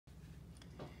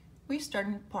we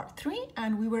started part 3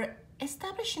 and we were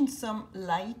establishing some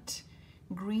light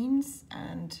greens,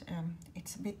 and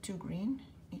it's a bit too green.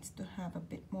 It needs to have a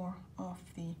bit more of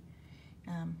the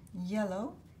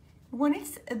yellow. When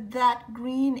it's that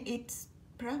green, it's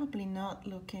probably not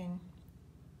looking,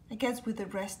 I guess with the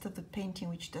rest of the painting,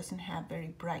 which doesn't have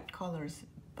very bright colors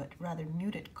but rather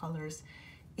muted colors,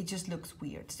 it just looks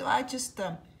weird. So I just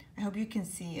I hope you can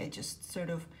see I just sort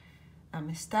of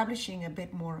establishing a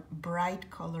bit more bright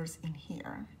colors in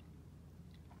here.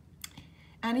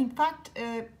 And in fact,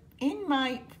 in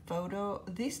my photo,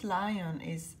 this lion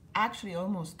is actually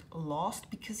almost lost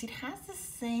because it has the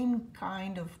same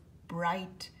kind of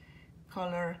bright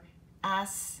color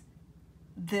as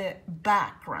the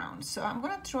background. So I'm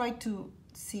gonna try to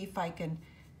see if I can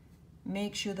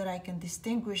make sure that I can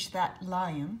distinguish that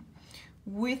lion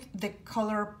with the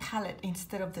color palette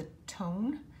instead of the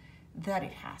tone that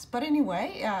it has. But anyway,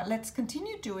 let's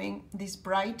continue doing this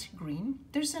bright green.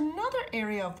 There's another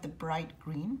area of the bright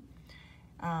green,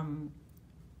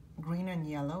 green and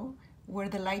yellow, where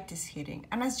the light is hitting.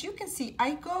 And as you can see,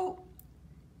 I go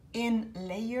in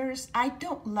layers. I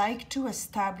don't like to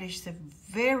establish the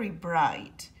very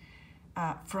bright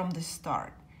from the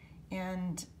start.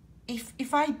 And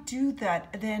if I do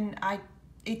that, then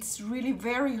it's really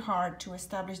very hard to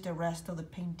establish the rest of the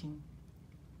painting.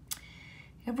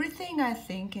 Everything, I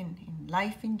think, in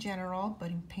life in general, but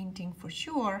in painting for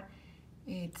sure,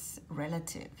 it's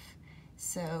relative.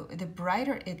 So the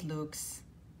brighter it looks,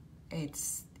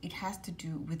 it has to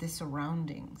do with the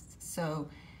surroundings. So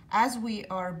as we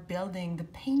are building the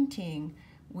painting,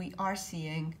 we are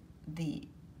seeing the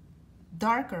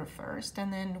darker first,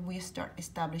 and then we start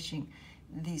establishing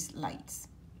these lights.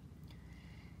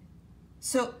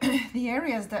 So the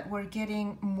areas that we're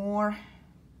getting more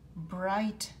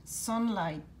bright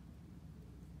sunlight,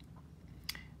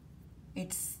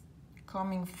 it's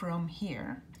coming from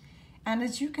here. And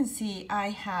as you can see, I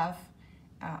have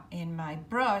in my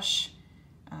brush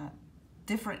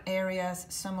different areas.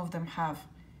 Some of them have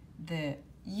the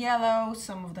yellow,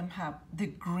 some of them have the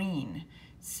green.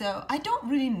 So I don't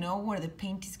really know where the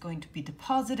paint is going to be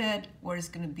deposited, where it's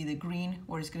going to be the green,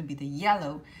 where it's going to be the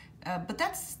yellow, but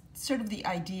that's sort of the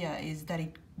idea, is that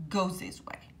it goes this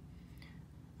way,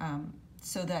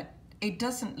 so that it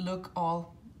doesn't look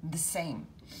all the same,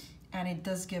 and it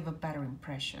does give a better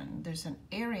impression. There's an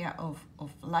area of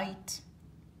light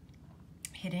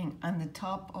hitting on the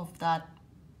top of that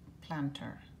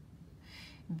planter.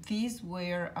 These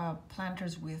were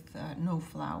planters with no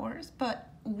flowers, but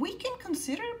we can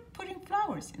consider putting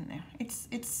flowers in there.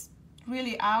 It's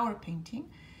really our painting,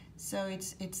 so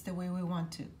it's the way we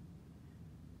want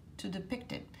to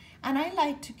depict it. And I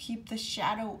like to keep the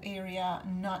shadow area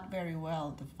not very well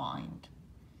defined.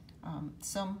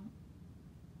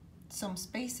 Some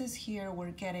spaces here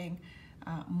we're getting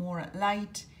more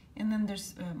light, and then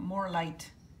there's more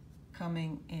light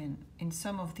coming in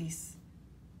some of these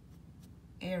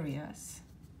areas.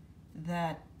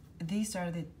 That these are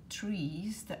the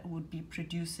trees that would be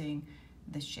producing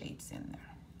the shades in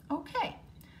there. Okay,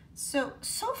 so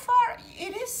far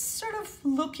it is sort of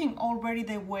looking already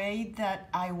the way that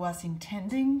I was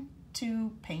intending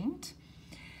to paint.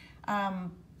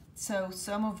 So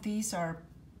some of these are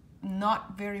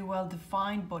not very well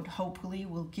defined, but hopefully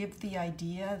will give the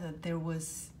idea that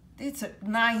it's a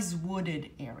nice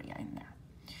wooded area in there.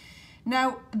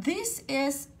 Now, this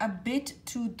is a bit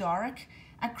too dark.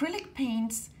 Acrylic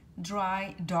paints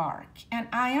dry dark, and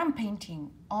I am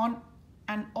painting on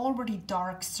an already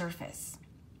dark surface.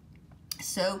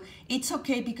 So it's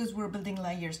okay because we're building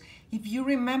layers. If you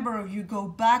remember, if you go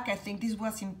back, I think this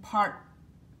was in part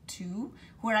 2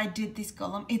 where I did this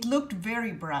column, it looked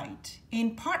very bright.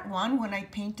 In part 1, when I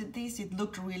painted this, it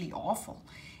looked really awful.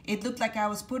 It looked like I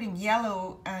was putting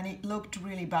yellow and it looked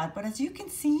really bad. But as you can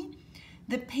see,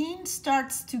 the paint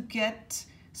starts to get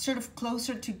sort of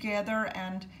closer together,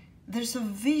 and there's a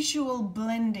visual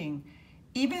blending.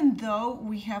 Even though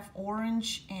we have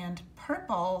orange and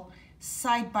purple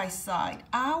side by side,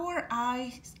 our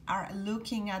eyes are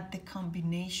looking at the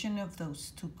combination of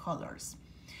those two colors.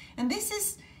 And this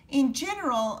is, in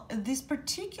general, this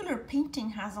particular painting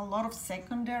has a lot of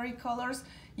secondary colors.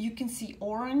 You can see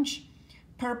orange,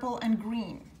 purple, and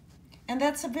green. And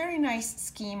that's a very nice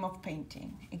scheme of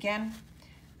painting. Again,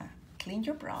 clean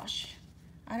your brush.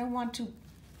 I don't want to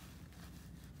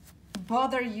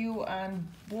bother you and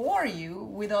bore you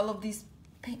with all of these,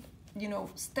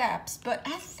 steps, but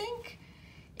I think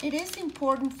it is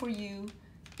important for you,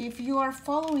 if you are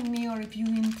following me or if you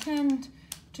intend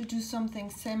to do something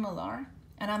similar,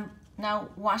 and I'm now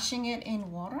washing it in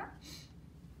water.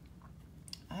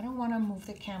 I don't want to move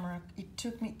the camera. It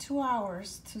took me 2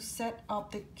 hours to set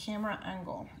up the camera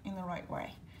angle in the right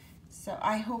way. So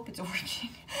I hope it's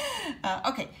working.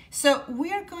 Okay, so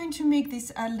we are going to make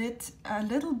this a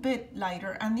little bit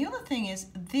lighter. And the other thing is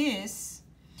this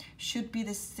should be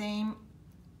the same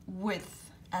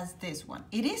width as this one.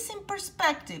 It is in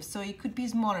perspective, so it could be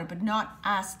smaller, but not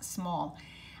as small.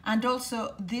 And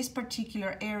also this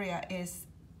particular area is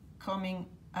coming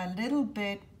a little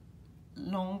bit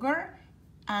longer,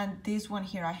 and this one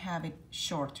here I have it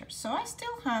shorter. So I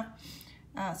still have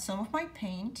some of my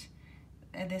paint,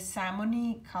 the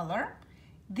salmon-y color.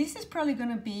 This is probably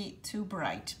going to be too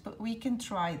bright, but we can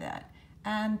try that.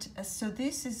 And so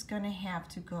this is going to have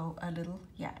to go a little,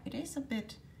 yeah, it is a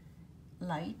bit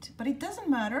light, but it doesn't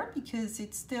matter because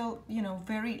it's still, you know,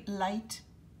 very light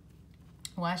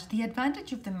wash. The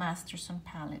advantage of the Masterson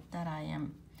palette that I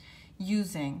am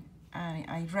using,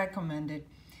 I recommend it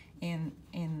in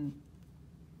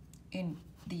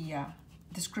the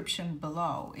description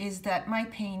below, is that my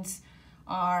paints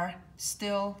are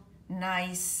still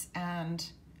nice and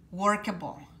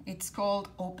workable. It's called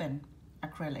open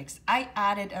acrylics. I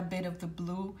added a bit of the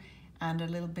blue and a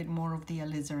little bit more of the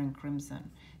alizarin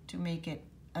crimson to make it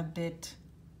a bit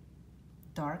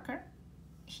darker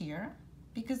here,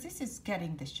 because this is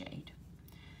getting the shade.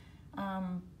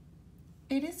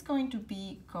 It is going to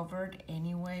be covered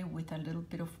anyway with a little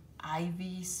bit of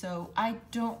ivy, so I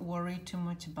don't worry too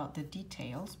much about the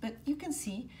details, but you can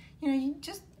see, you know, you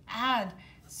just add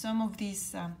some of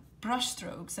these brush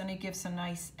strokes and it gives a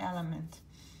nice element.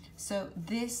 So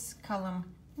this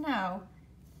column now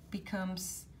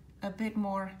becomes a bit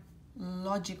more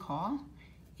logical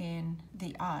in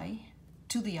the eye,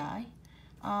 to the eye,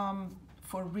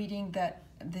 for reading that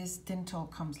this dental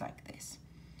comes like this.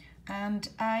 And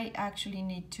I actually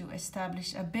need to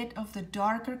establish a bit of the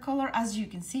darker color, as you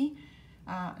can see,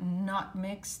 not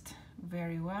mixed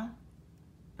very well,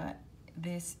 but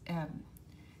this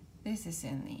is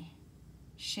in the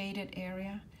shaded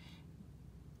area.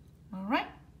 All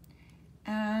right,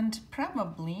 and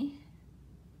probably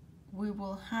we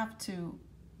will have to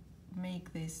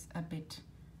make this a bit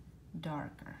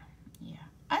darker. Yeah,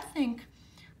 I think,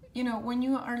 you know, when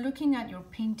you are looking at your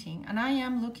painting, and I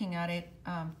am looking at it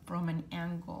from an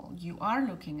angle, you are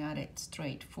looking at it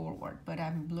straight forward, but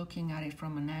I'm looking at it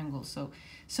from an angle, so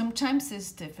sometimes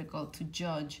it's difficult to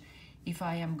judge if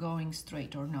I am going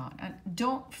straight or not. And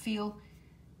don't feel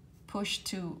pushed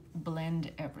to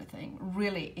blend everything.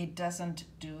 Really, it doesn't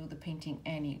do the painting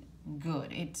any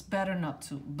good. It's better not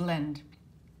to blend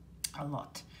a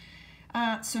lot.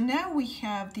 So now we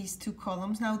have these two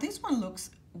columns. Now this one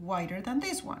looks wider than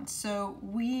this one, so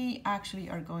we actually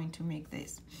are going to make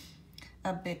this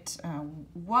a bit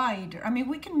wider. I mean,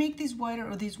 we can make this wider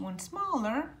or this one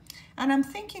smaller, and I'm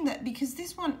thinking that because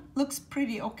this one looks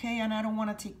pretty okay and I don't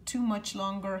want to take too much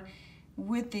longer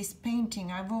with this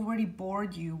painting. I've already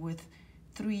bored you with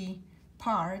 3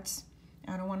 parts.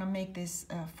 I don't want to make this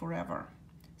forever.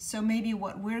 So maybe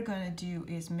what we're going to do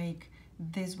is make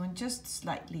this one just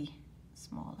slightly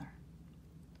smaller.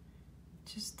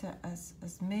 Just a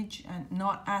smidge, and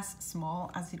not as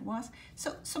small as it was.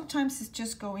 So sometimes it's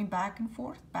just going back and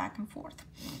forth,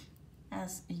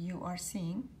 as you are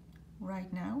seeing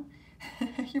right now.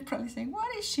 You're probably saying,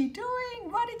 what is she doing?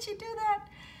 Why did she do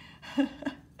that?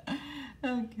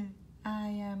 Okay, I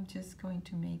am just going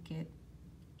to make it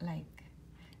like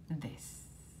this.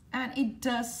 And it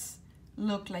does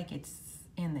look like it's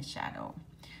in the shadow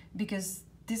because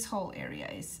this whole area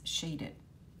is shaded.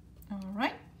 All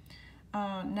right.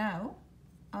 Now,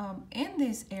 in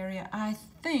this area, I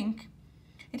think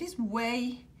it is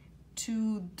way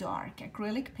too dark.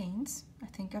 Acrylic paints, I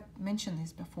think I've mentioned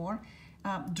this before,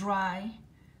 dry,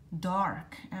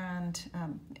 dark, and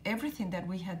everything that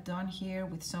we had done here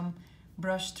with some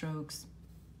brush strokes,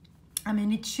 I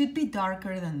mean, it should be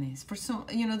darker than this. For some,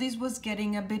 you know, this was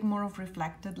getting a bit more of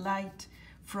reflected light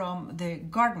from the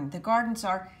garden. The gardens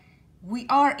are, we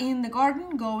are in the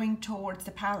garden going towards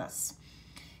the palace.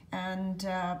 And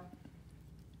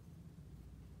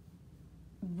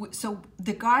so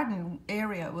the garden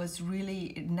area was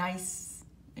really nice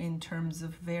in terms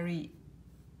of very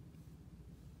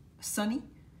sunny.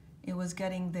 It was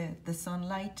getting the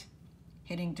sunlight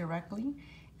hitting directly.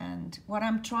 And what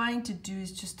I'm trying to do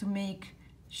is just to make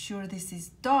sure this is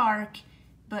dark,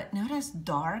 but not as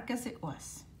dark as it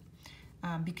was,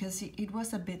 because it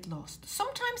was a bit lost.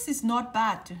 Sometimes it's not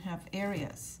bad to have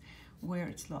areas where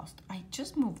it's lost. I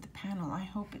just moved the panel. I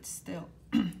hope it's still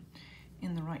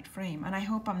in the right frame, and I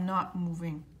hope I'm not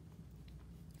moving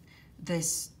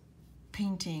this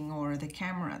painting or the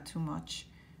camera too much.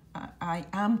 I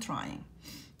am trying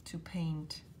to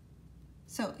paint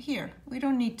So here, we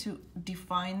don't need to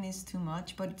define this too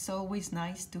much, but it's always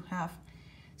nice to have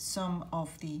some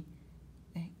of the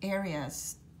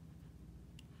areas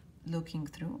looking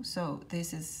through. So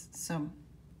this is some,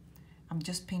 I'm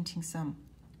just painting some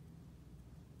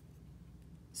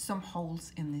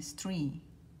holes in this tree,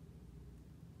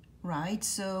 right?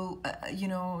 So, you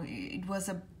know, it was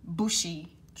a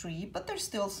bushy tree, but there's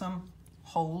still some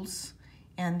holes,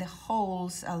 and the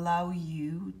holes allow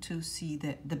you to see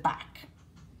the back.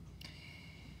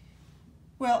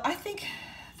 Well, I think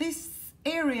this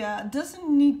area doesn't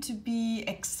need to be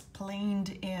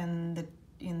explained in the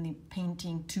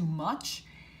painting too much.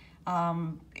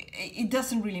 It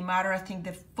doesn't really matter. I think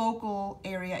the focal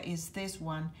area is this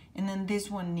one, and then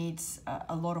this one needs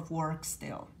a lot of work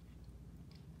still.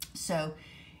 So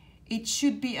it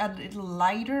should be a little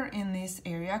lighter in this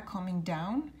area coming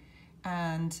down,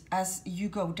 and as you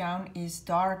go down is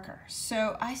darker.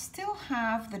 So I still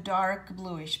have the dark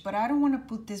bluish, but I don't want to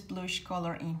put this bluish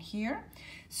color in here.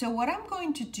 So what I'm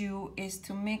going to do is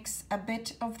to mix a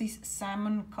bit of this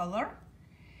salmon color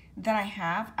that I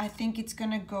have. I think it's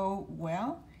gonna go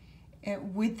well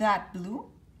with that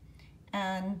blue,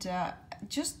 and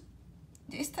just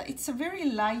it's a very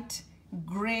light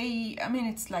gray. I mean,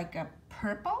 it's like a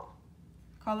purple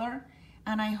color,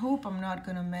 and I hope I'm not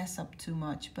gonna mess up too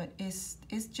much, but it's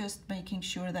just making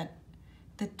sure that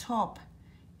the top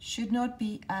should not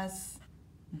be as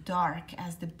dark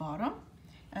as the bottom.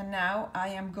 And now I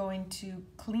am going to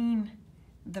clean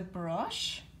the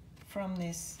brush from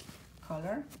this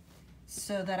color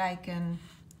so that I can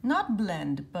not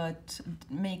blend, but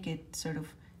make it sort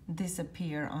of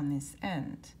disappear on this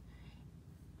end.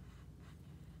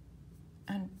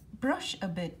 And brush a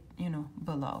bit, you know,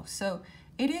 below. So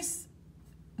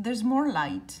there's more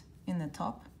light in the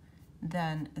top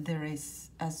than there is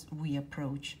as we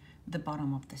approach the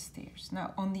bottom of the stairs.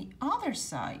 Now on the other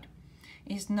side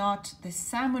is not the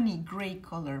salmony gray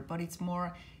color, but it's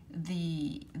more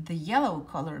the yellow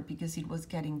color because it was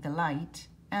getting the light.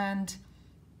 And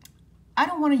I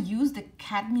don't want to use the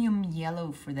cadmium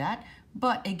yellow for that,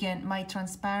 but again, my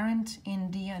transparent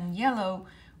Indian yellow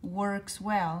works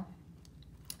well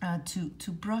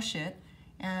to brush it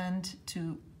and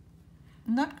to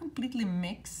not completely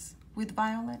mix with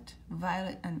violet.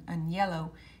 Violet and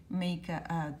yellow make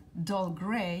a dull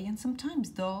gray, and sometimes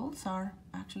dulls are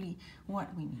actually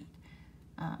what we need.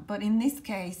 But in this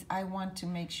case, I want to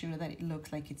make sure that it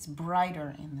looks like it's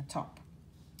brighter in the top.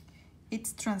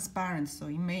 It's transparent, so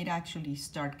it may actually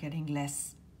start getting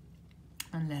less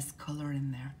and less color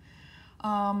in there.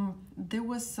 There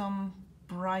was some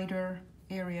brighter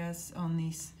areas on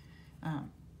these, and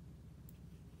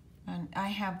I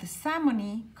have the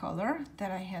salmony color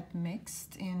that I had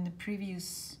mixed in the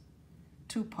previous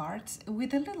two parts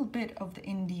with a little bit of the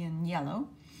Indian yellow,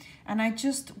 and I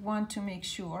just want to make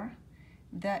sure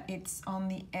that it's on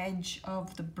the edge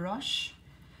of the brush,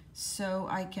 so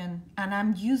I can, and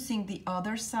I'm using the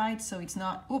other side so it's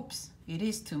not, oops, it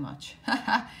is too much.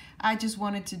 I just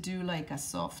wanted to do like a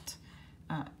soft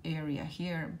area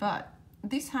here, but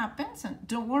this happens, and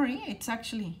don't worry, it's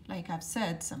actually, like I've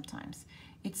said sometimes,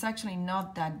 it's actually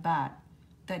not that bad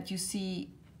that you see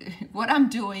what I'm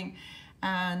doing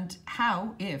and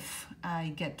how, if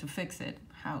I get to fix it,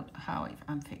 how if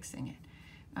I'm fixing it.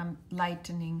 I'm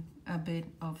lightening a bit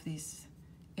of this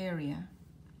area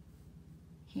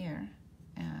here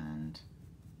and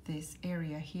this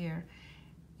area here.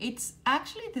 It's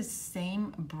actually the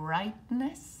same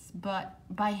brightness, but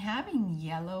by having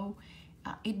yellow,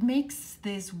 it makes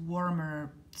this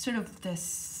warmer, sort of the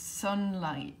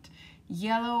sunlight.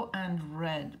 Yellow and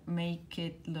red make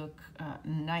it look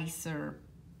nicer,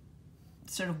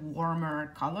 sort of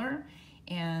warmer color,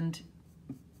 and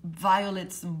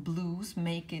violets and blues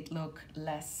make it look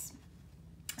less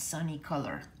sunny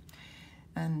color.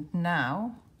 And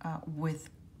now with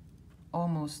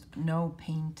almost no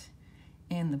paint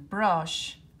in the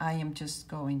brush, I am just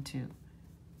going to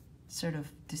sort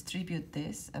of distribute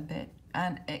this a bit.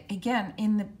 And again,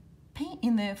 in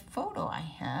the photo I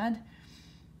had,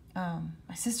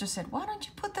 my sister said, why don't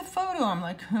you put the photo? I'm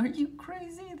like, are you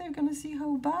crazy? They're gonna see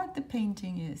how bad the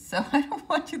painting is. So I don't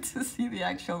want you to see the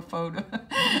actual photo.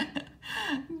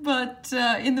 But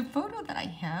in the photo that I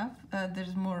have,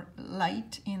 there's more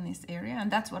light in this area,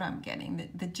 and that's what I'm getting,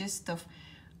 the gist of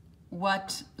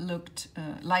what looked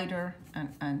lighter,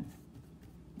 and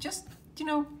just, you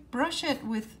know, brush it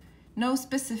with no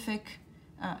specific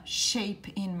shape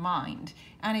in mind,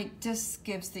 and it just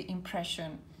gives the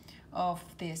impression of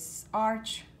this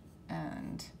arch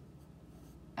and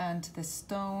the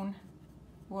stone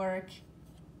work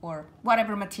or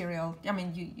whatever material. I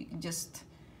mean, you just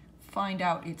find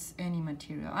out it's any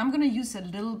material. I'm going to use a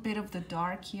little bit of the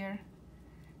dark here,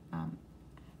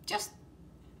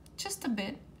 just a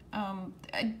bit.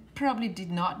 I probably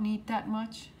did not need that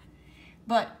much,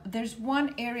 but there's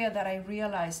one area that I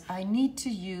realized I need to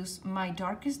use my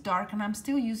darkest dark, and I'm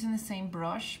still using the same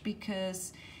brush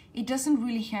because it doesn't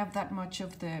really have that much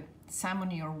of the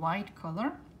salmony or white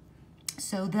color.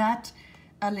 So that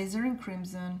alizarin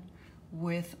crimson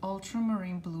with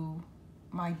ultramarine blue,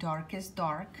 my darkest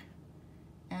dark,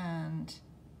 and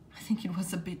I think it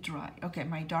was a bit dry. Okay,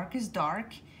 my darkest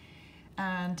dark,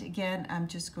 and again I'm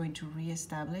just going to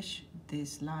re-establish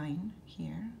this line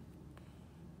here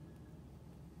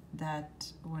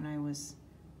that when I was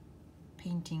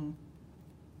painting,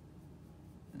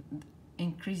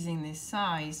 increasing this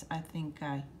size, I think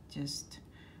I just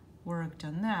worked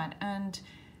on that. And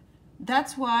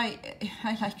that's why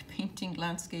I like painting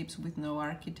landscapes with no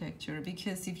architecture,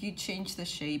 because if you change the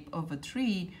shape of a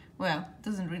tree, well, it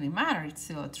doesn't really matter, it's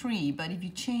still a tree, but if you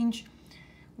change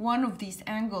one of these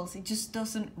angles, it just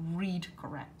doesn't read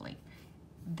correctly.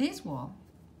 This wall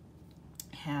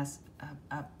has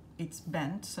it's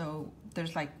bent, so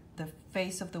there's like the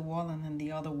face of the wall and then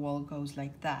the other wall goes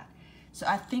like that. So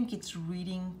I think it's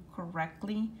reading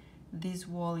correctly. This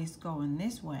wall is going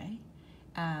this way,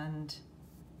 and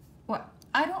well,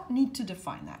 I don't need to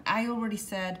define that. I already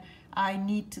said I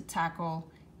need to tackle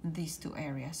these two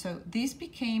areas. So this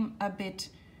became a bit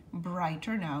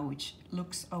brighter now, which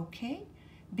looks okay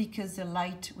because the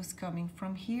light was coming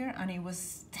from here and it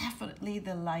was definitely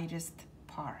the lightest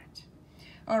part.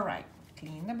 All right,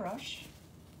 clean the brush.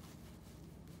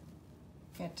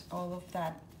 Get all of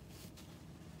that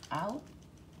out.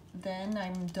 Then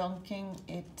I'm dunking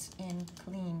it in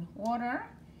clean water,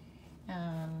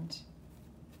 and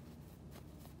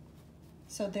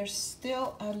so there's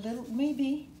still a little,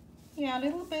 maybe, yeah, a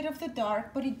little bit of the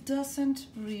dark, but it doesn't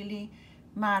really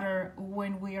matter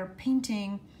when we are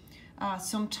painting.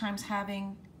 Sometimes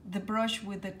having the brush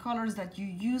with the colors that you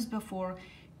used before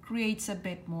creates a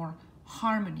bit more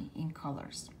harmony in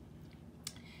colors.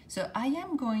 So I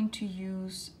am going to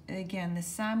use, again, the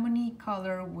salmony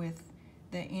color with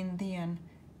the Indian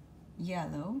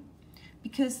yellow,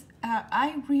 because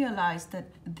I realized that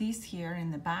this here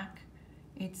in the back,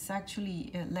 it's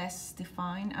actually less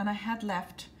defined, and I had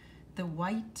left the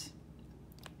white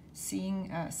seeing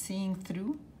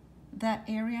through that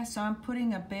area, so I'm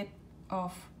putting a bit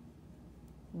of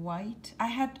white. I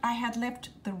had left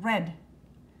the red,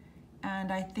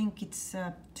 and I think it's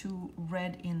too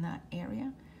red in that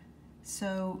area.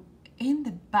 So in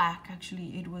the back,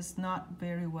 actually, it was not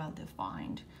very well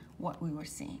defined what we were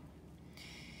seeing.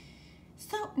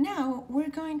 So now we're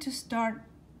going to start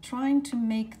trying to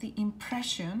make the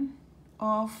impression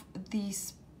of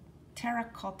these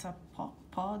terracotta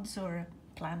pods or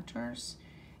planters.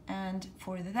 And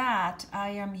for that, I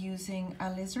am using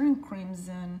alizarin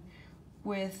crimson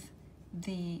with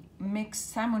the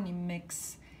salmony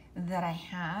mix that I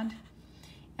had.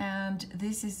 And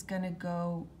this is gonna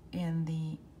go in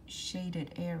the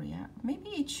shaded area. Maybe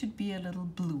it should be a little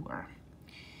bluer.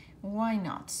 Why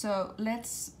not? So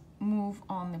let's move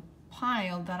on the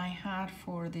pile that I had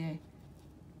for the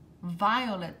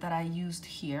violet that I used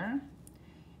here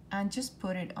and just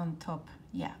put it on top.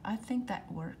 Yeah, I think that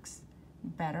works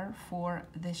better for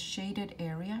the shaded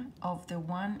area of the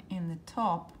one in the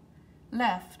top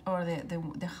left, or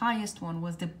the highest one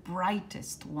was the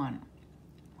brightest one.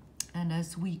 And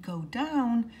as we go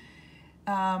down,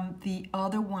 the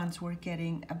other ones were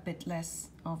getting a bit less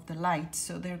of the light,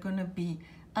 so they're going to be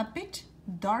a bit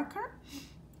darker,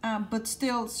 but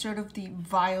still sort of the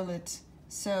violet.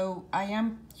 So I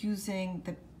am using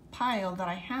the pile that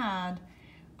I had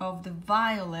of the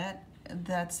violet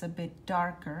that's a bit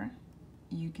darker.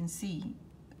 You can see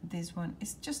this one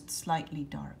is just slightly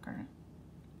darker.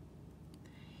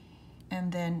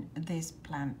 And then this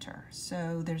planter.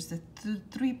 So there's the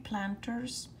three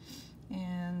planters,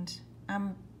 and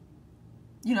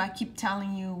you know, I keep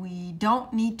telling you we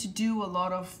don't need to do a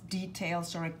lot of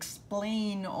details or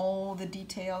explain all the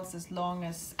details, as long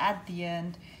as at the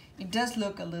end it does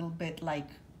look a little bit like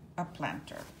a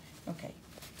planter. Okay.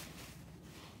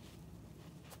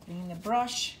 Clean the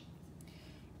brush.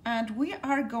 And we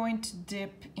are going to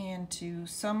dip into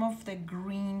some of the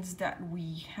greens that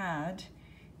we had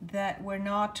that were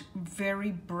not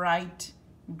very bright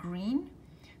green.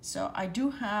 So I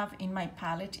do have in my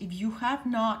palette, if you have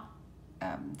not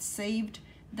saved,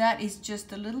 that is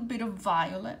just a little bit of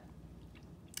violet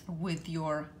with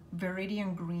your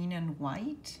Viridian green and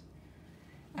white.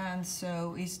 And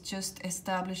so it's just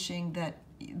establishing that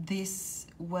this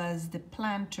was the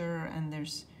planter, and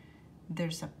there's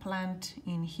There's a plant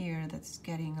in here that's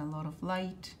getting a lot of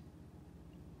light.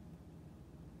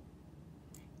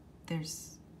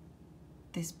 There's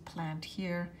this plant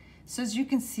here. So as you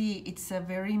can see, it's a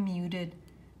very muted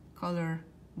color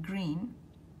green,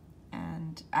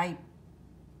 and I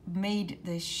made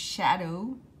the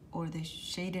shadow or the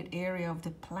shaded area of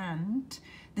the plant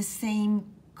the same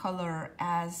color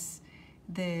as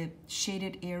the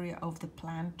shaded area of the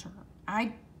planter.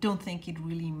 I don't think it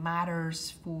really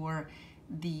matters for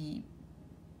the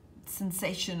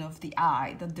sensation of the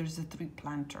eye that there's the 3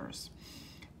 planters.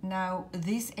 Now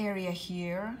this area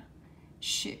here,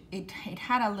 it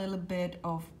had a little bit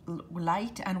of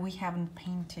light, and we haven't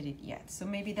painted it yet. So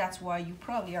maybe that's why you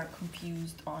probably are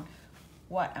confused on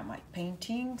what am I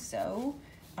painting. So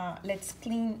let's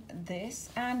clean this.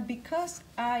 And because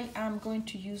I am going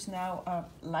to use now a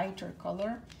lighter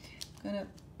color, I'm gonna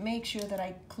make sure that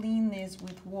I clean this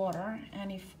with water.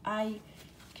 And if I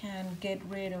can get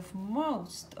rid of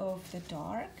most of the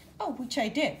dark, oh, which I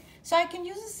did, so I can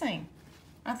use the same.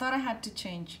 I thought I had to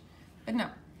change, but no,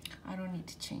 I don't need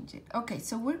to change it. Okay,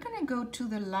 so we're gonna go to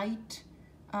the light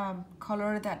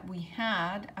color that we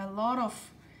had. A lot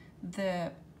of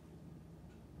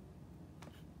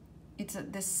it's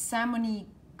the salmony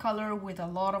color with a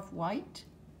lot of white,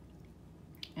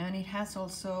 and it has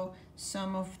also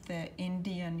some of the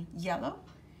Indian yellow.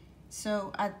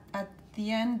 So at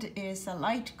the end is a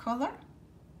light color.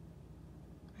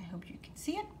 I hope you can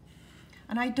see it.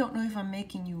 And I don't know if I'm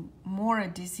making you more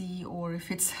dizzy or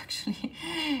if it's actually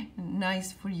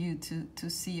nice for you to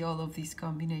see all of these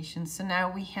combinations. So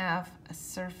now we have a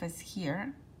surface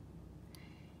here,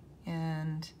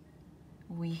 and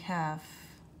we have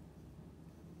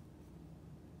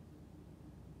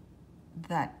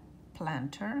that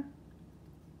planter,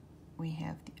 we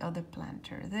have the other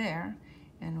planter there,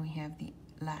 and we have the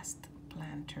last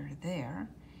planter there.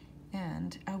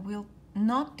 And I will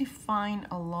not define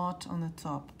a lot on the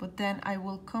top, but then I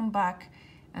will come back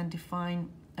and define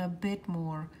a bit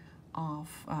more of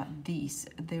these.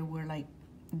 They were like,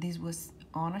 this was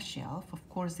on a shelf. Of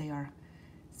course they are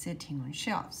sitting on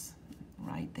shelves,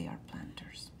 right? They are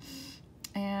planters.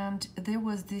 And there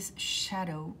was this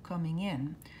shadow coming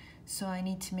in. So I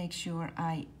need to make sure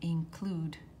I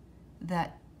include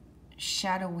that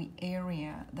shadowy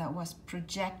area that was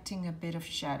projecting a bit of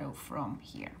shadow from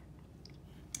here.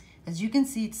 As you can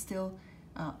see, it's still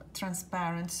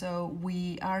transparent, so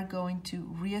we are going to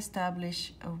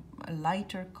reestablish a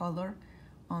lighter color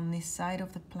on this side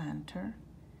of the planter,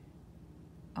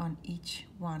 on each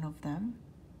one of them.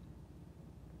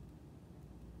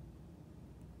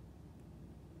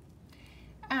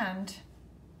 And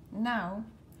now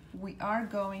we are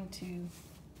going to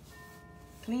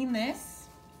clean this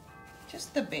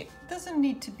just a bit. Doesn't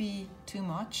need to be too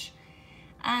much.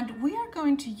 And we are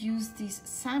going to use these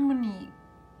salmony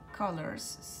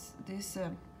colors, this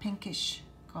pinkish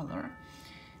color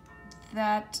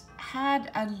that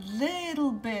had a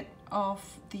little bit of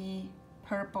the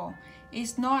purple.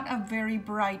 It's not a very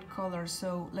bright color,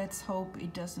 so let's hope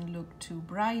it doesn't look too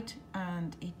bright,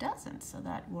 and it doesn't, so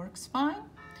that works fine.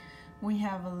 We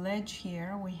have a ledge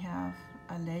here, we have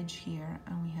a ledge here,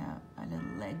 and we have a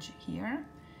little ledge here.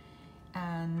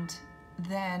 And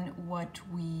then what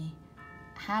we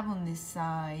have on this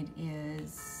side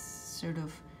is sort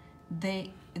of,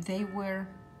 they were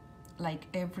like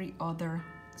every other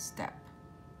step,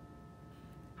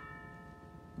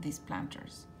 these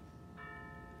planters.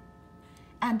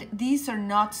 And these are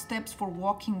not steps for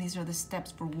walking, these are the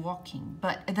steps for walking,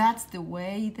 but that's the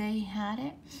way they had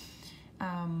it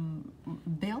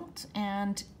built.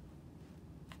 And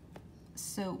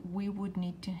so we would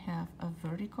need to have a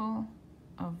vertical,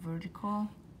 and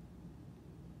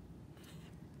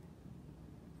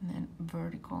then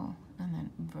vertical, and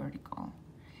then vertical.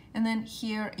 And then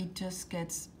here it just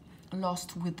gets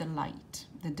lost with the light.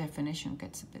 The definition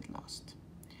gets a bit lost.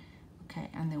 Okay,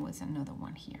 and there was another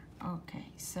one here. Okay,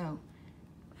 so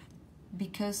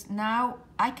because now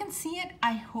I can see it,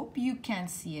 I hope you can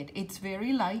see it. It's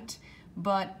very light,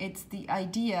 but it's the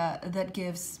idea that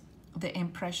gives the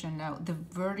impression. Now the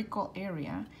vertical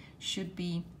area should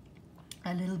be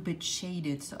a little bit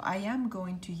shaded, so I am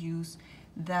going to use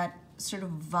that sort of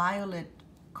violet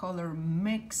color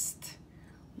mixed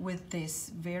with this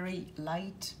very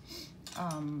light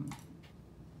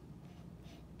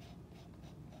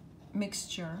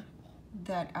mixture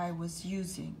that I was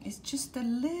using. It's just a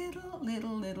little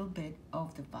bit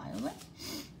of the violet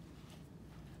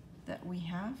that we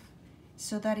have,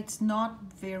 so that it's not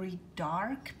very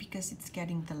dark because it's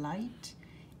getting the light.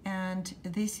 And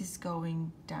this is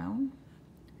going down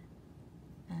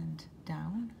and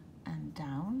down and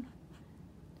down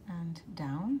and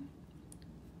down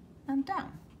and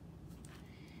down.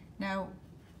 Now,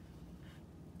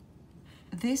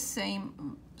 this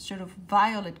same sort of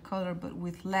violet color, but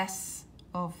with less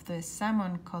of the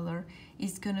salmon color,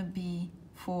 is going to be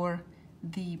for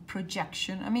the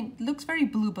projection. I mean, it looks very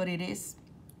blue, but it is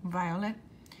violet.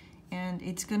 And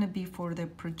it's going to be for the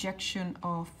projection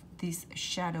of these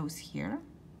shadows here.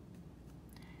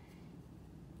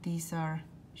 These are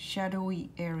shadowy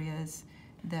areas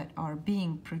that are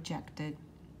being projected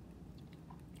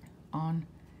on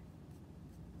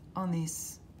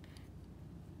this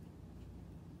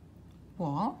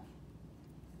wall.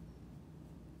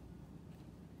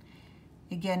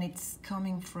 Again, it's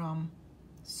coming from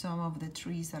some of the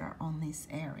trees that are on this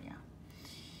area.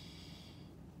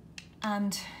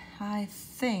 And I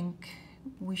think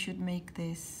we should make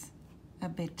this a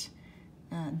bit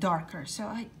darker.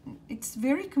 So it's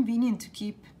very convenient to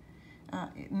keep,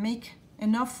 make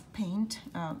enough paint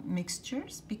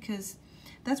mixtures, because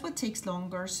that's what takes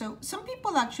longer. So some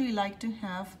people actually like to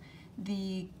have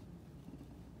the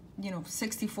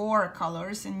 64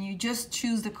 colors and you just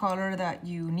choose the color that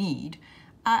you need.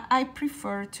 I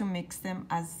prefer to mix them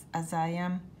as I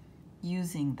am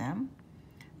using them,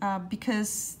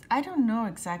 because I don't know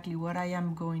exactly what I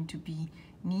am going to be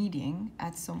needing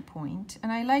at some point,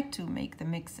 and I like to make the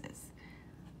mixes.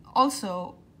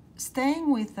 Also,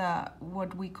 staying with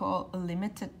what we call a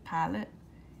limited palette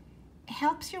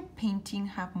helps your painting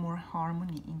have more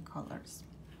harmony in colors.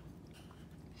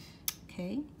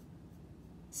 Okay,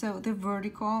 so the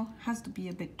vertical has to be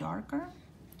a bit darker,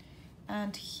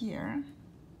 and here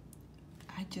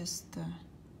I just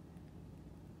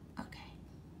okay.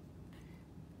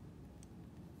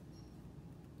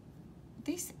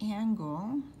 This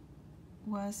angle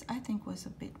I think was a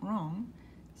bit wrong,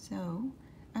 so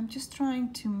I'm just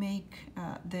trying to make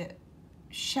the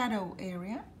shadow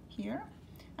area here,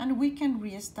 and we can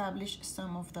reestablish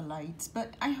some of the lights,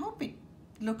 but I hope it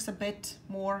looks a bit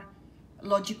more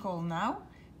logical now,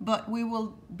 but we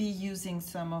will be using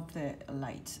some of the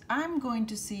lights. I'm going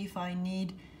to see if I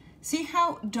need, see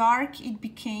how dark it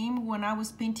became when I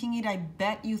was painting it? I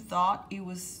bet you thought it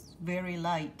was very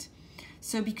light.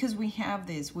 So because we have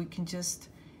this, we can just,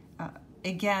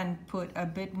 again, put a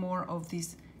bit more of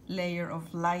this layer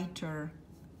of lighter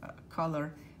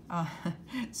color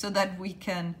so that we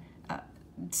can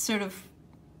sort of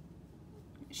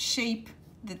shape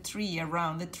the tree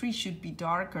around. The tree should be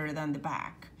darker than the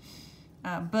back.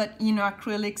 But,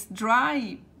 acrylics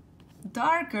dry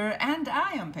darker, and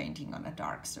I am painting on a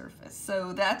dark surface.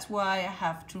 So that's why I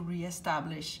have to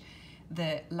reestablish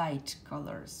the light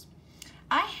colors.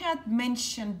 I had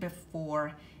mentioned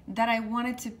before that I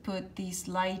wanted to put these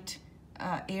light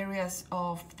areas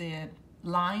of the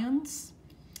lions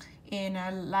in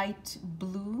a light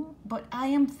blue, but I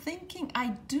am thinking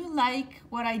I do like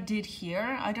what I did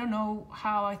here. I don't know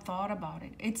how I thought about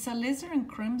it. It's alizarin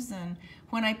crimson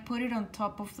when I put it on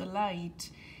top of the light,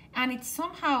 and it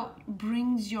somehow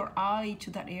brings your eye to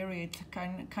that area. It's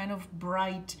kind of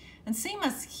bright, and same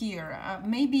as here.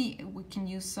 Maybe we can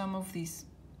use some of this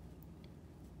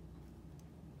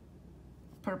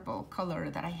purple color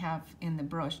that I have in the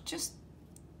brush, just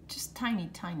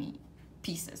tiny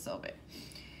pieces of it.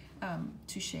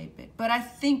 To shape it. But I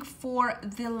think for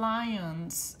the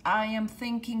lions, I am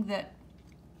thinking that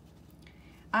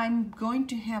I'm going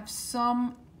to have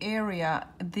some area.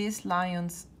 This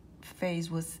lion's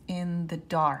face was in the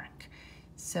dark,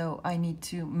 so I need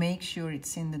to make sure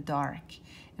it's in the dark.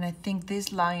 And I think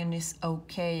this lion is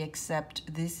okay,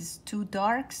 except this is too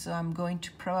dark, so I'm going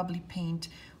to probably paint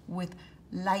with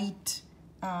light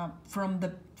from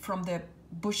the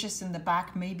bushes in the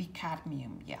back, maybe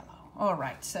cadmium yellow. All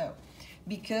right, so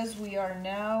because we are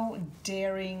now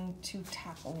daring to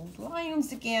tackle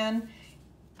lions again,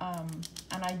 and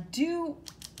I do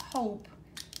hope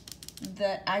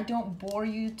that I don't bore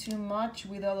you too much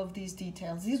with all of these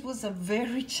details. This was a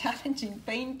very challenging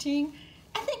painting.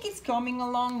 I think it's coming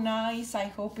along nice. I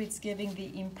hope it's giving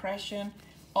the impression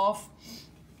of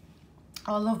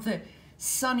all of the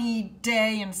sunny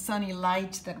day and sunny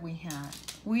light that we had.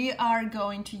 We are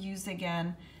going to use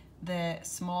again the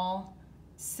small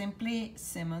Simply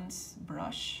Simmons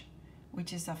brush,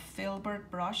 which is a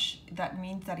filbert brush. That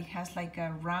means that it has like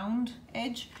a round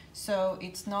edge, so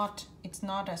it's not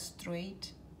a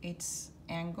straight, it's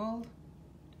angled,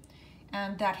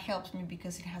 and that helps me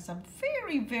because it has a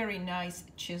very nice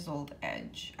chiseled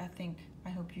edge. I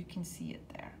hope you can see it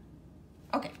there.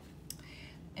 Okay,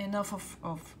 enough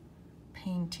of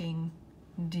painting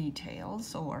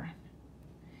details or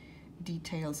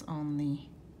details on the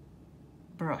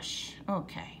brush.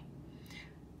 Okay,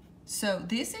 so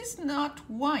this is not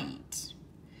white,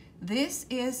 This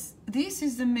is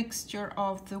the mixture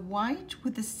of the white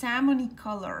with the salmony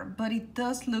color, but it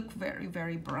does look very,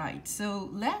 very bright. So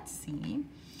let's see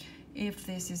if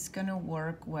this is gonna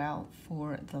work well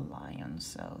for the lion.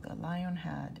 So the lion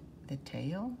had the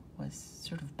tail was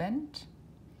sort of bent,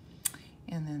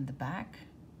 and then the back,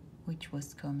 which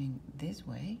was coming this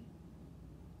way.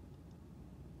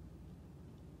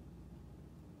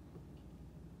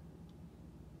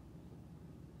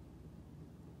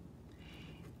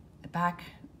 The back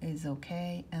is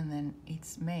okay, and then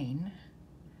its mane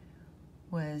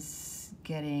was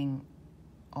getting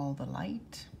all the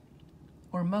light,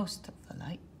 or most of the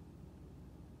light.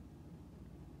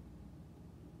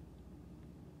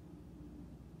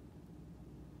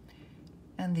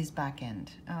 And this back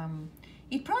end.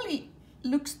 It probably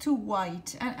looks too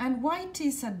white, and white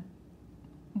is a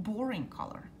boring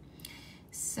color.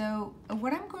 So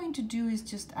what I'm going to do is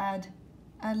just add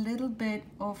a little bit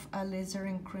of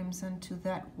alizarin crimson to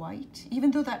that white.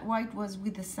 Even though that white was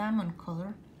with the salmon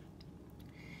color,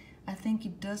 I think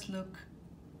it does look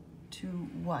too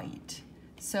white.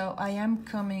 So I am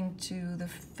coming to the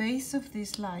face of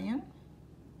this lion,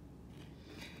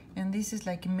 and this is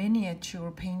like a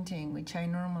miniature painting, which I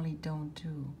normally don't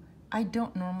do. I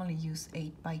don't normally use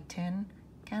 8x10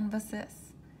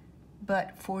 canvases,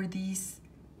 but for these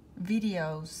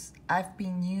videos I've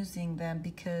been using them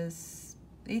because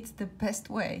it's the best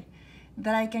way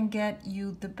that I can get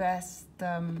you the best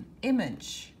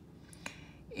image.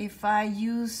 If I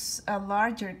use a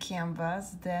larger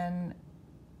canvas, then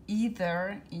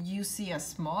either you see a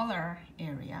smaller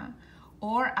area,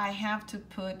 or I have to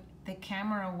put the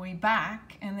camera way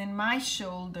back, and then my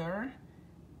shoulder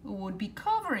would be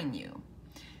covering you.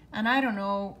 And I don't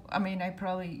know, I mean,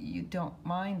 you don't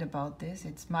mind about this.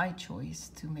 It's my choice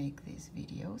to make these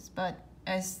videos, but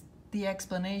as the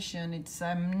explanation,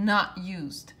 I'm not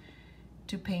used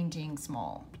to painting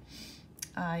small.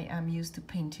 I am used to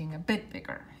painting a bit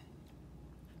bigger.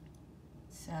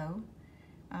 So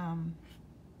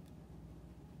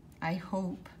I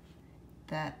hope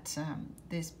that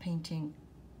this painting,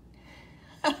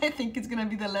 I think it's gonna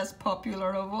be the less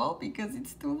popular of all because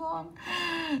it's too long.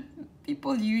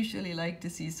 People usually like to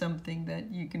see something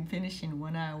that you can finish in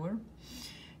 1 hour,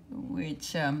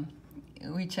 which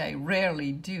I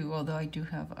rarely do, although I do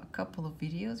have a couple of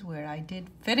videos where I did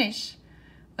finish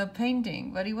a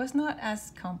painting, but it was not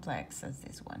as complex as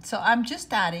this one. So I'm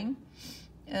just adding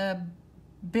a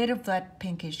bit of that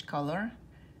pinkish color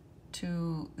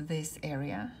to this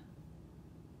area.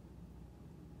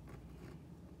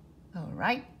 All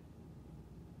right.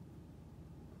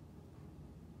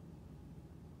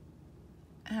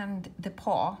 And the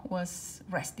paw was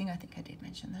resting, I think I did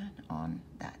mention that, on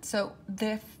that. So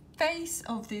the face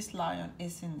of this lion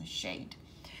is in the shade,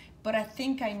 but I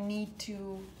think I need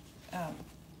to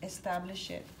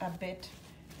establish it a bit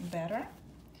better.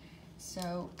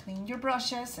 So clean your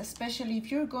brushes, especially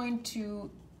if you're going to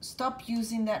stop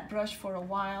using that brush for a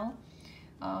while,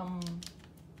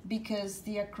 because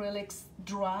the acrylics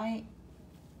dry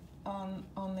on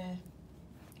the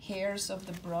hairs of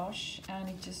the brush and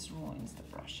it just ruins the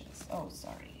brushes. Oh,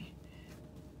 sorry.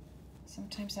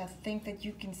 Sometimes I think that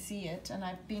you can see it, and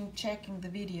I've been checking the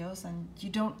videos and you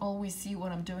don't always see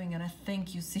what I'm doing, and I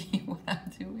think you see what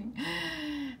I'm doing.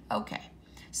 Okay,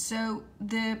 so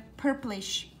the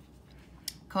purplish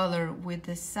color with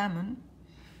the salmon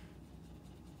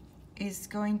is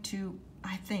going to,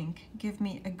 I think, give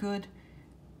me a good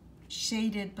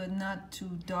shaded but not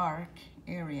too dark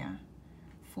area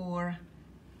for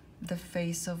the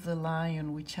face of the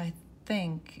lion, which I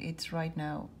think it's right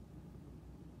now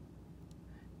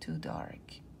too dark.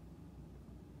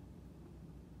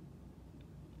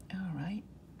 All right.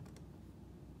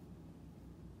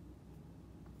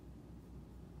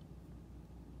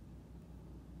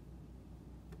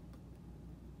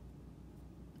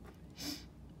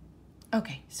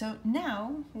 Okay, so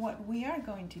now what we are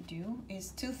going to do is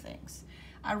two things.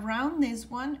 Around this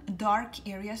one, dark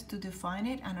areas to define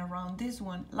it, and around this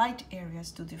one, light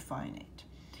areas to define it.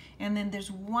 And then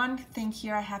there's one thing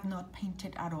here I have not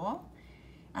painted at all.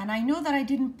 And I know that I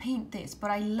didn't paint this, but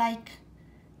I like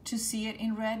to see it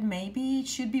in red. Maybe it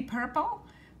should be purple,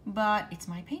 but it's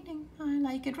my painting. I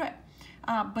like it red.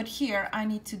 But here I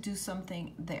need to do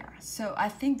something there. So I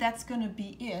think that's gonna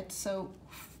be it. So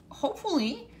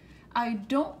hopefully I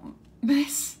don't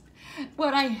miss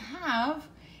what I have,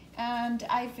 and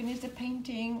I finish the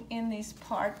painting in this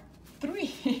part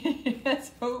 3.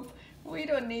 Let's hope we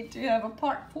don't need to have a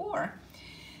part 4.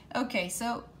 Okay,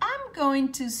 so I'm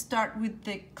going to start with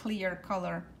the clear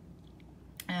color,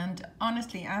 and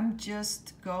honestly I'm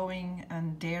just going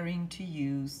and daring to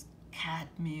use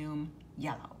cadmium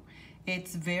yellow.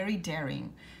 It's very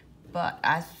daring, but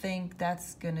I think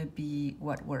that's gonna be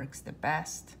what works the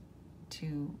best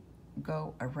to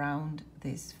go around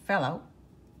this fellow.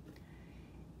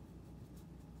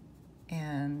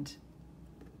 And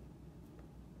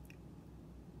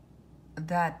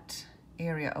that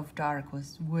area of dark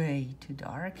was way too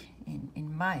dark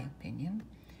in my opinion.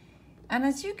 And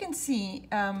as you can see,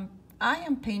 I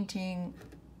am painting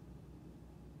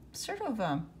sort of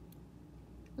a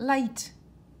light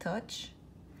touch.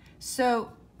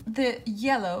 So the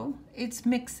yellow, it's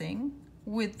mixing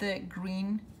with the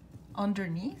green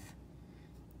underneath.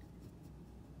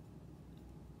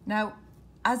 Now,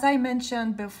 as I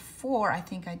mentioned before, I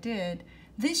think I did,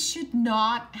 this should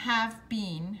not have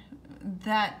been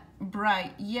that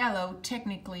bright yellow.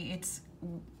 Technically, it's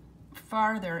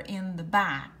farther in the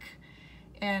back,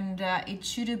 and it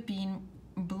should have been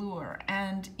bluer.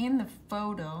 And in the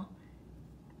photo,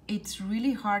 it's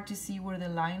really hard to see where the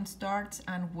line starts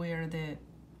and where the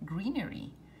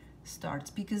greenery starts,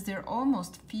 because they're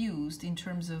almost fused in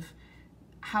terms of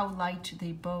how light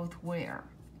they both were.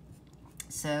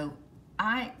 So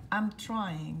I am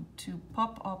trying to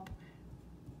pop up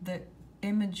the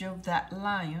image of that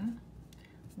lion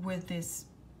with this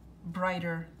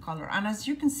brighter color. And as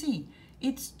you can see,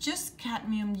 it's just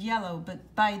cadmium yellow,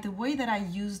 but by the way that I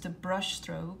use the brush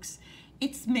strokes,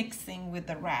 it's mixing with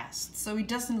the rest. So it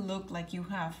doesn't look like you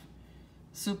have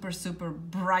super, super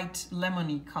bright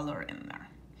lemony color in there.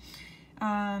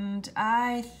 And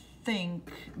I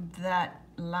think that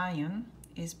lion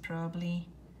is probably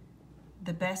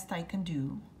the best I can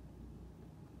do.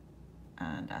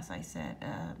 And as I said,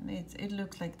 it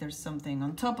looks like there's something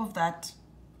on top of that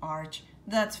arch.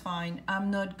 That's fine.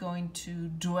 I'm not going to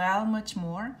dwell much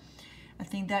more. I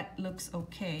think that looks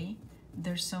okay.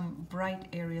 There's some bright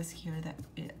areas here that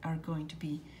are going to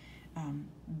be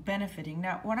benefiting.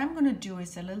 Now, what I'm going to do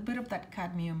is a little bit of that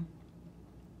cadmium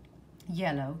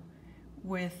yellow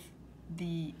with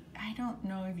the, I don't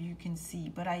know if you can see,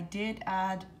 but I did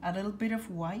add a little bit of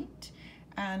white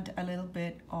and a little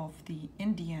bit of the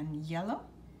Indian yellow.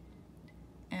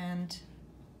 And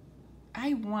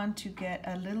I want to get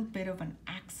a little bit of an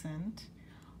accent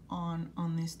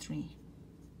on this tree.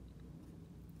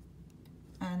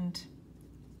 And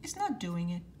it's not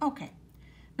doing it. Okay,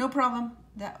 no problem.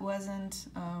 That wasn't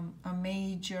a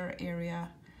major area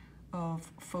of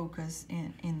focus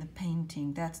in the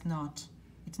painting. That's not,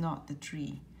 it's not the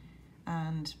tree.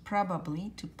 And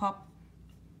probably to pop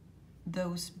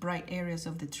those bright areas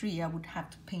of the tree, I would have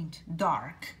to paint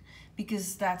dark,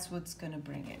 because that's what's gonna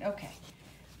bring it. Okay,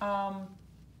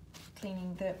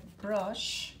 cleaning the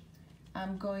brush.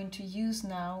 I'm going to use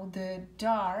now the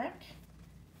dark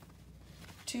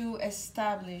to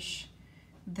establish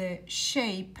the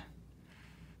shape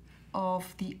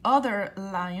of the other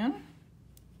lion.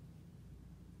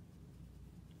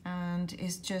 And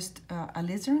it's just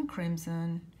alizarin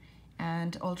crimson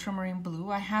and ultramarine blue.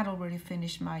 I had already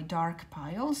finished my dark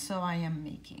pile, so I am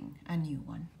making a new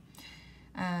one.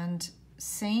 And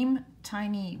same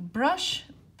tiny brush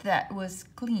that was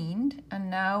cleaned, and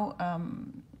now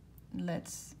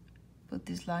let's put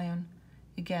this lion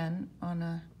again on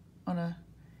a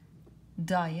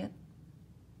diet.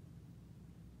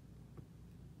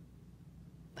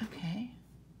 Okay.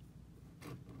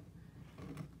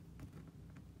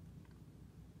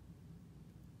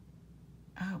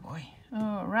 Oh boy.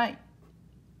 All right.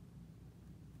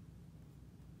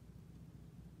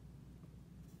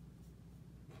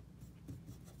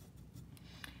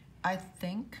 I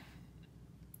think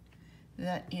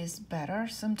that is better.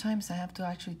 Sometimes I have to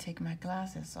actually take my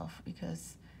glasses off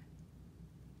because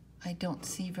I don't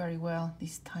see very well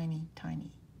these tiny,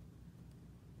 tiny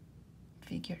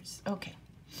figures. Okay.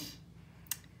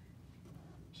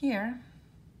 Here,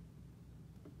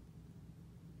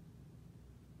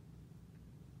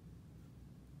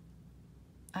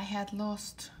 I had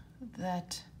lost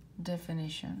that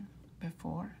definition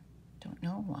before, don't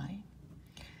know why.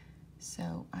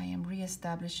 So I am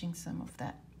re-establishing some of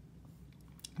that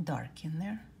dark in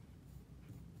there.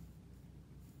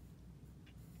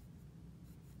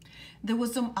 There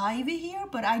was some ivy here,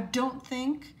 but I don't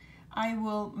think I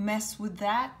will mess with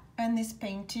that in this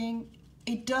painting.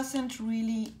 It doesn't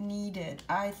really need it.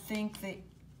 I think the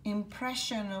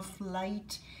impression of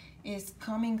light is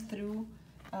coming through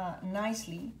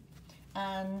nicely,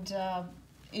 and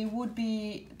it would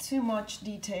be too much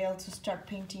detail to start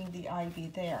painting the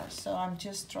ivy there. So I'm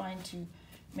just trying to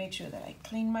make sure that I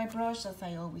clean my brush, as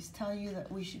I always tell you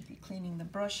that we should be cleaning the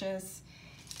brushes.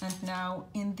 And now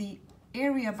in the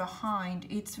area behind,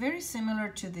 it's very similar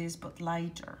to this but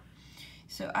lighter.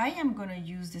 So I am going to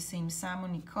use the same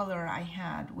salmon color I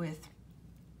had with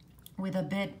with a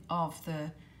bit of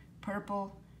the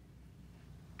purple.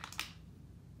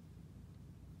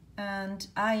 And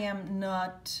I am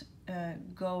not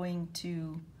going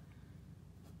to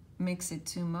mix it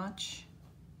too much.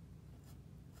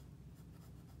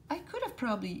 I could have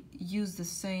probably used the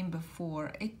same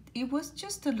before. It was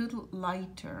just a little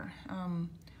lighter.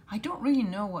 I don't really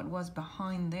know what was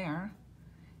behind there.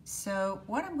 So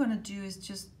what I'm gonna do is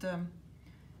just,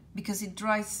 because it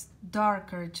dries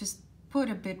darker, just put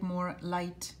a bit more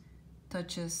light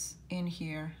touches in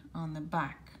here on the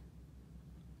back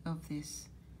of this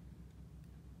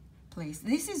place.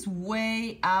 This is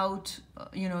way out,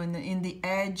 you know, in the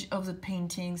edge of the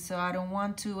painting, so I don't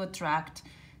want to attract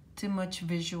too much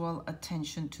visual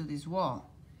attention to this wall.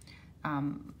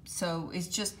 So it's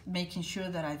just making sure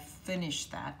that I finish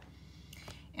that.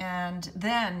 And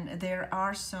then there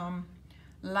are some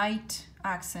light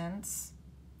accents,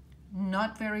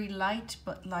 not very light,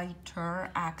 but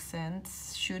lighter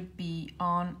accents should be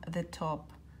on the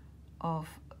top of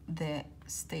the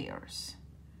stairs.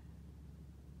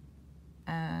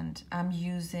 And I'm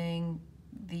using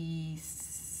the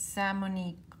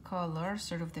salmon-y color,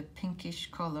 sort of the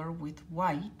pinkish color with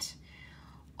white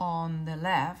on the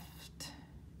left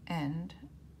end.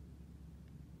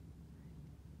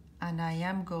 And I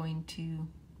am going to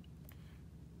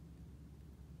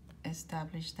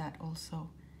establish that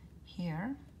also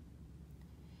here.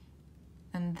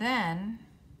 And then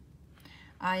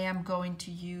I am going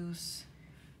to use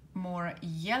more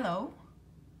yellow,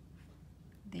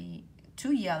 the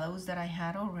two yellows that I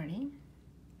had already,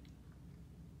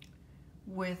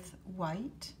 with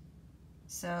white.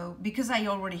 So because I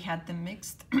already had them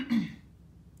mixed,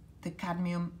 the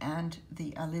cadmium and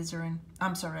the alizarin,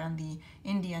 and the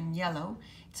Indian yellow,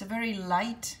 it's a very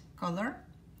light color,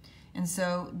 and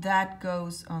so that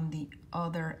goes on the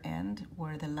other end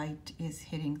where the light is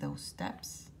hitting those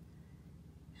steps.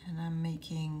 And I'm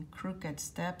making crooked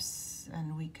steps,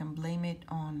 and we can blame it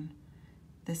on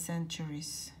the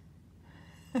centuries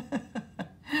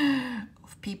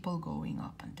of people going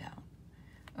up and down.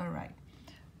 All right.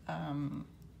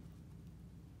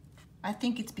 I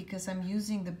think it's because I'm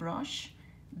using the brush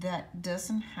that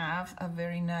doesn't have a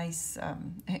very nice,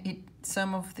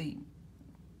 some of the,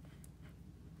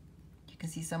 you can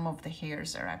see some of the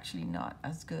hairs are actually not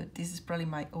as good. This is probably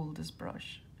my oldest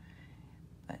brush,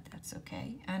 but that's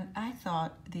okay. And I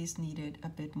thought this needed a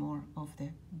bit more of the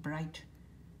bright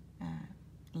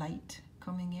light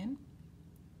coming in.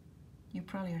 You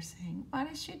probably are saying,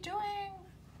 what is she doing?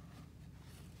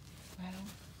 Well,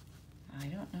 I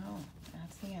don't know.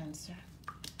 That's the answer.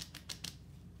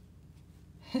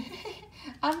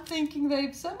 I'm thinking that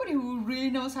if somebody who really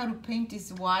knows how to paint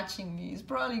is watching me, is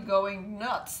probably going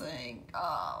nuts, saying,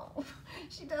 oh,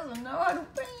 she doesn't know how to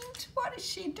paint. What is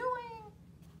she doing?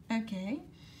 Okay,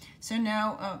 so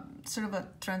now sort of a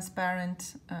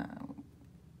transparent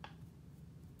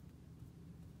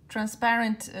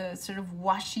sort of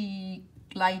washy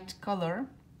light color,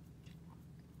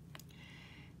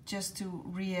 just to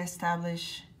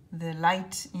re-establish the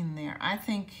light in there. I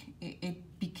think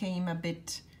it became a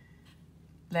bit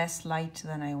less light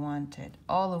than I wanted.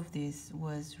 All of this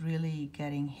was really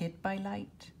getting hit by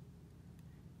light,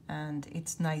 and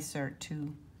it's nicer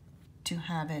to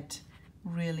have it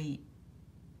really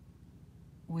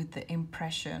with the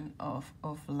impression of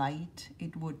light.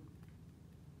 It would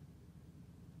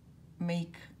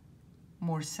make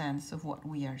more sense of what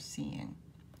we are seeing.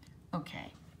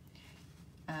 Okay.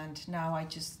 And now I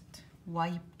just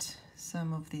wiped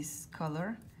some of this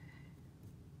color.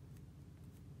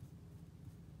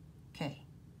 Okay.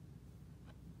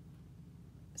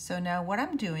 So now what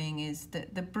I'm doing is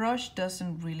the brush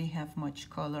doesn't really have much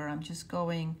color. I'm just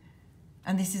going,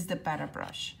 and this is the better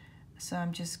brush. So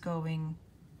I'm just going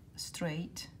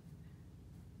straight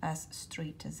as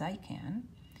I can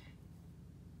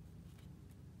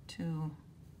to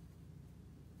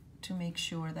make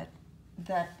sure that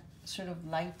that sort of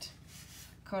light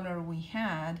color we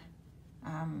had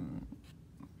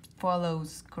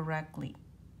follows correctly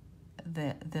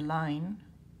the line,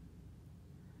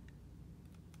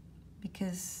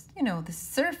 because, you know, the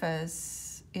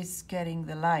surface is getting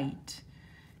the light,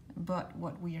 but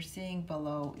what we are seeing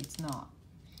below, it's not.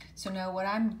 So now what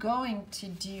I'm going to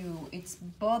do, it's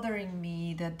bothering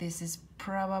me that this is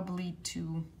probably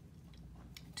too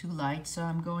light, so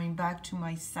I'm going back to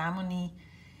my salmon-y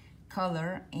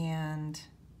color and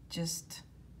just,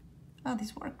 oh,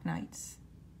 these work nice.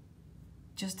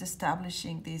 Just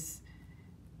establishing this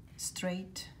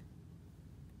straight,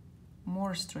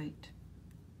 more straight,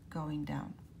 going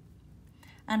down.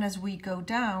 And as we go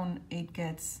down, it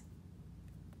gets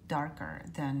darker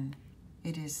than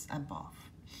it is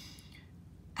above.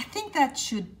 I think that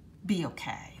should be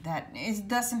okay. That it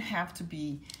doesn't have to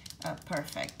be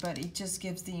perfect, but it just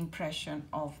gives the impression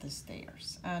of the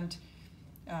stairs. And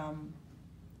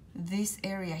this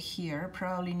area here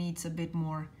probably needs a bit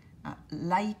more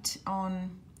light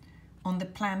on the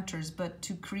planters, but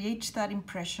to create that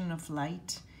impression of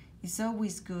light, it's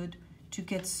always good to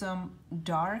get some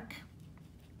dark.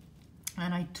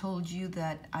 And I told you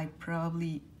that I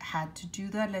probably had to do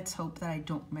that. Let's hope that I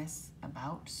don't mess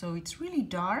about. So it's really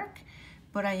dark,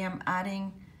 but I am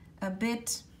adding a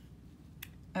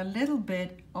little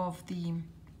bit of the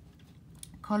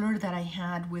color that I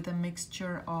had with a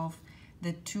mixture of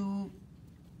the two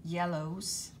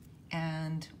yellows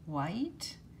and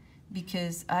white,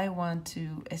 because I want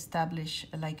to establish,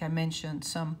 like I mentioned,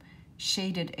 some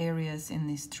shaded areas in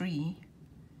this tree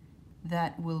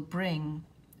that will bring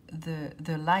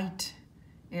the light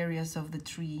areas of the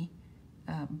tree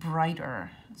brighter.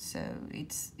 So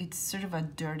it's sort of a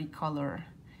dirty color,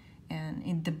 and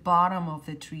in the bottom of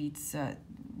the tree it's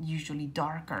usually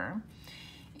darker,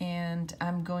 and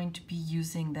I'm going to be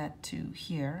using that too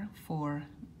here for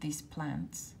these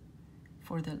plants,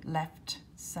 for the left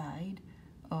side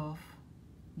of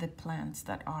the plants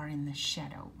that are in the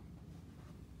shadow.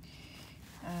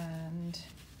 And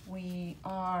we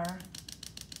are,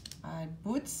 I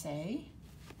would say,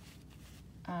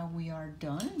 we are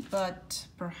done, but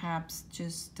perhaps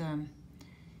just,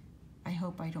 I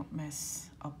hope I don't mess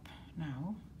up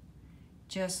now,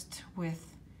 just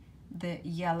with the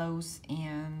yellows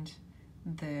and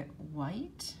the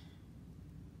white.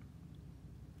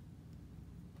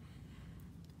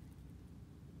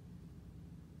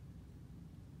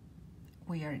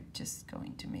 We are just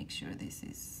going to make sure this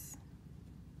is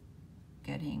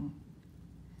getting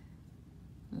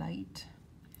light.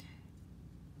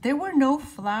 There were no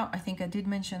flowers. I think I did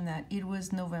mention that it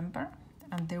was November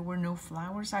and there were no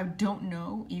flowers. I don't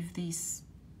know if these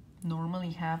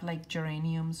normally have like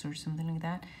geraniums or something like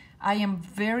that. I am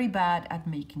very bad at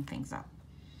making things up.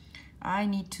 I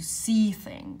need to see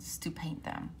things to paint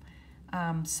them.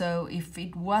 So if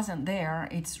it wasn't there,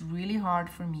 it's really hard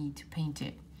for me to paint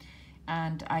it.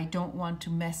 And I don't want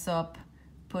to mess up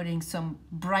putting some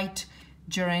bright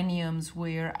geraniums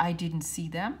where I didn't see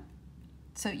them.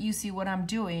 So you see what I'm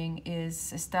doing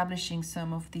is establishing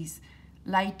some of these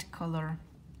light color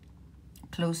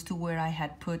close to where I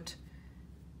had put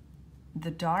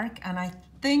the dark, and I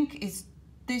think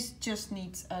this just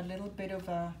needs a little bit of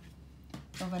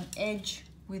an edge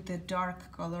with the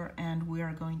dark color, and we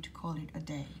are going to call it a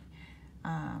day.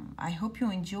 I hope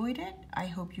you enjoyed it. I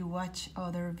hope you watch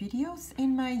other videos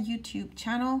in my YouTube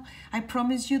channel. I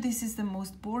promise you this is the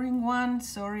most boring one.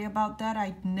 Sorry about that.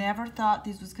 I never thought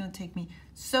this was going to take me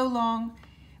so long,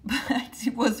 but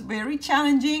it was very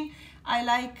challenging. I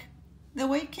like the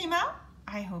way it came out.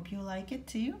 I hope you like it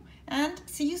too, and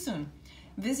see you soon.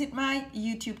 Visit my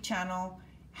YouTube channel,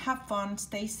 have fun,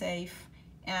 stay safe,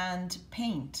 and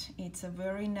paint. It's a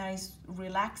very nice,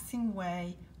 relaxing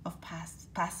way of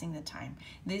passing the time.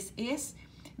 This is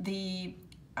the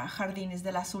Jardines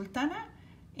de la Sultana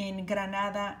in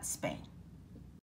Granada, Spain.